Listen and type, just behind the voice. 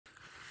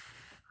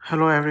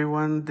Hello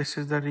everyone, this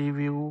is the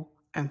review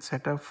and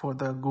setup for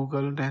the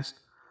Google Nest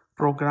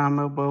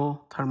programmable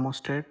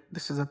thermostat.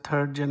 This is a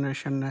third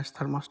generation Nest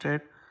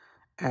thermostat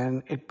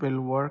and it will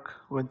work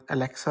with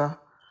Alexa.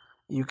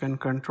 You can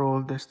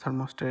control this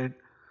thermostat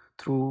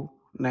through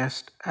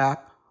Nest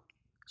app.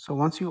 So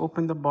once you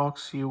open the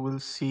box, you will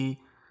see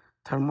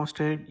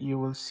thermostat, you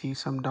will see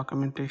some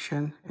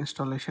documentation,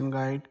 installation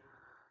guide,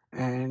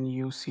 and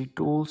you see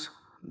tools.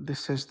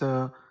 This is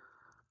the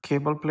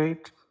cable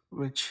plate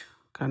which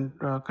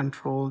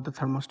control the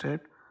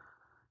thermostat.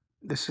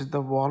 This is the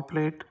wall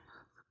plate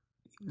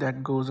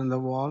that goes in the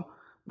wall,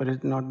 but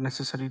it's not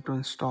necessary to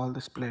install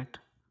this plate.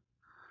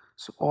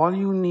 So all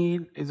you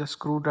need is a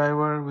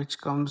screwdriver which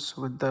comes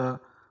with the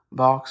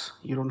box.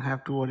 You don't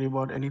have to worry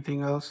about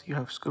anything else. You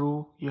have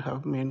screw, you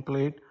have main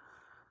plate.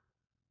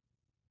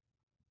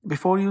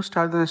 Before you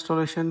start the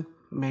installation,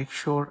 make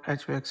sure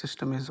HVAC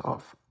system is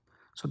off.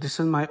 So this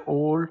is my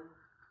old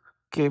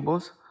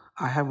cables.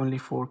 I have only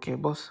 4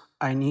 cables.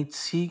 I need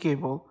C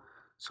cable.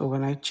 So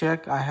when I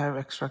check, I have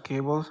extra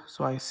cables.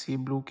 So I see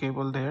blue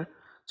cable there.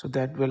 So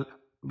that will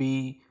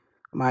be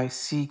my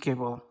C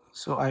cable.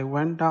 So I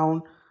went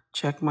down,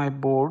 check my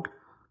board,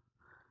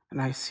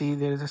 and I see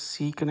there is a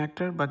C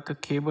connector, but the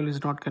cable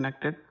is not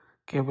connected.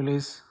 Cable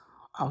is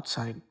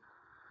outside.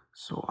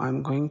 So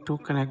I'm going to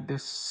connect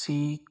this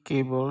C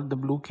cable, the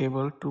blue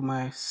cable, to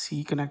my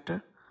C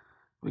connector,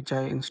 which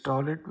I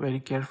installed it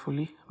very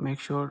carefully. Make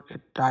sure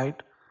it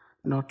tight,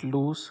 not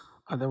loose,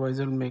 otherwise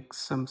it'll make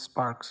some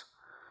sparks.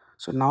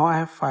 So now I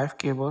have 5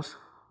 cables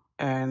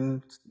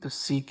and the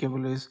C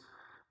cable is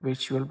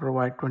which will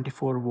provide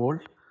 24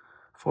 volt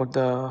for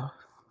the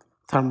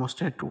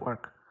thermostat to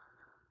work.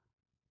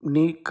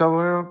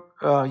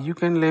 You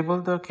can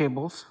label the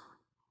cables,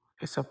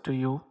 it's up to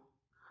you.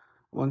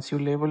 Once you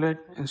label it,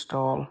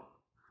 install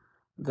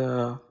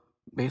the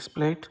base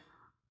plate.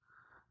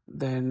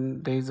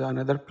 Then there is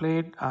another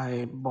plate.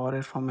 I bought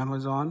it from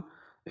Amazon.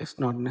 It's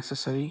not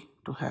necessary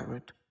to have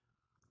it.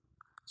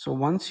 So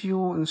once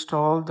you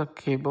install the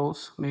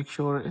cables, make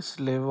sure its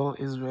level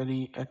is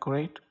very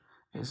accurate,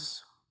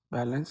 is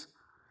balanced.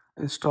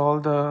 Install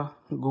the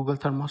Google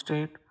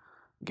thermostat.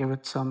 Give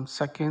it some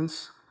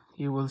seconds.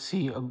 You will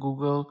see a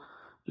Google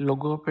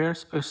logo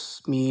appears. It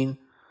means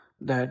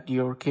that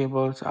your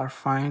cables are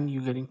fine.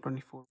 You're getting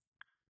 24.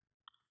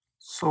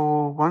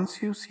 So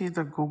once you see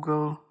the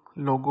Google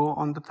logo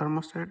on the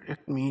thermostat,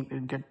 it means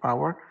it get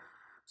power.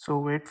 So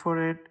wait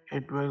for it.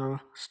 It will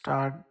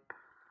start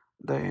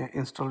the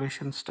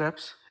installation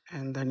steps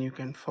and then you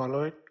can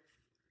follow it.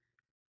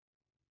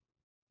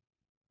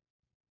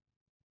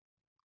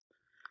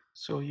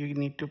 So you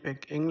need to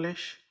pick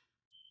English.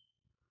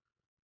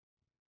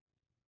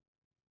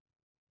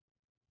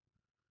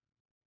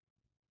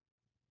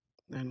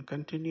 Then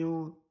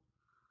continue.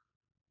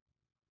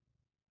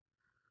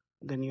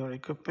 Then your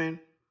equipment.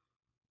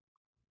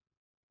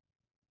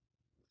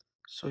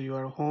 So you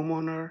are a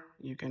homeowner.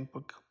 You can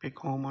pick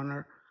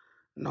homeowner.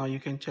 Now you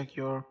can check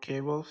your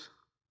cables.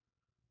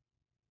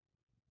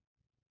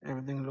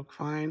 Everything look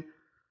fine.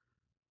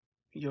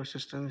 Your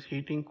system is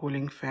heating,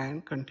 cooling,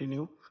 fan.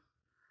 Continue.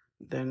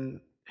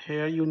 Then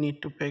here you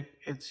need to pick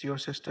it's your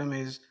system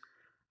is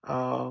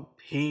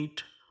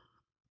heat,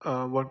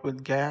 work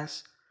with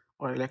gas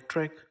or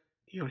electric.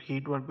 Your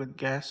heat work with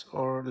gas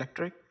or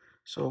electric.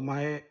 So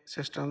my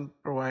system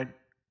provide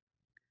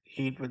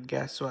heat with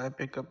gas, so I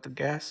pick up the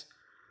gas.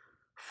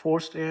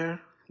 Forced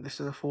air, this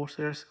is a forced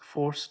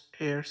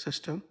air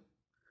system.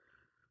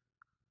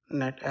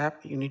 Net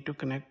app, you need to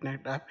connect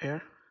net app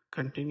here.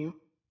 Continue.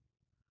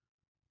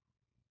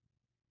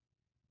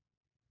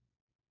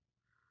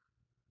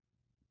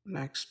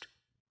 Next.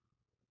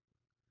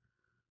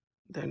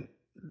 Then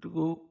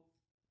do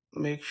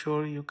make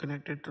sure you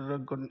connect it to the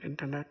good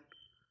internet.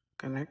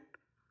 Connect.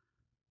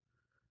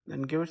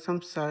 Then give it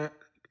some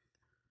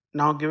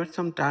now give it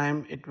some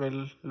time. It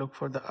will look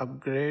for the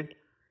upgrade,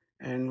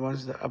 and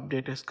once the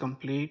update is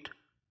complete,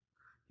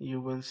 you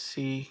will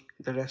see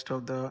the rest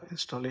of the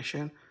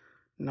installation.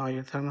 Now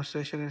your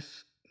thermostat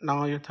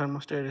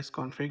is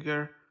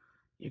configured.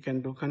 You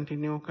can do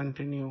continue.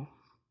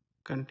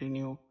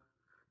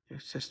 Your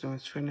system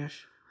is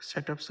finished.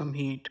 Set up some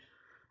heat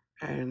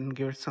and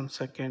give it some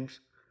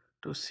seconds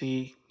to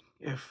see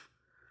if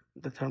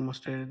the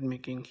thermostat is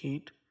making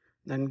heat.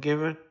 Then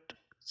give it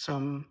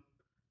some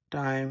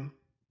time,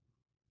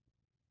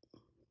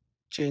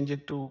 change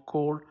it to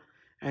cold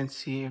and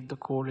see if the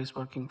cold is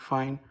working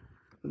fine.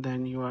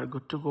 Then you are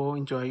good to go.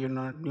 Enjoy your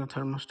new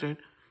thermostat,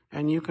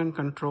 and you can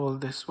control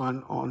this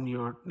one on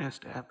your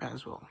Nest app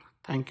as well.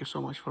 Thank you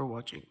so much for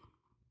watching.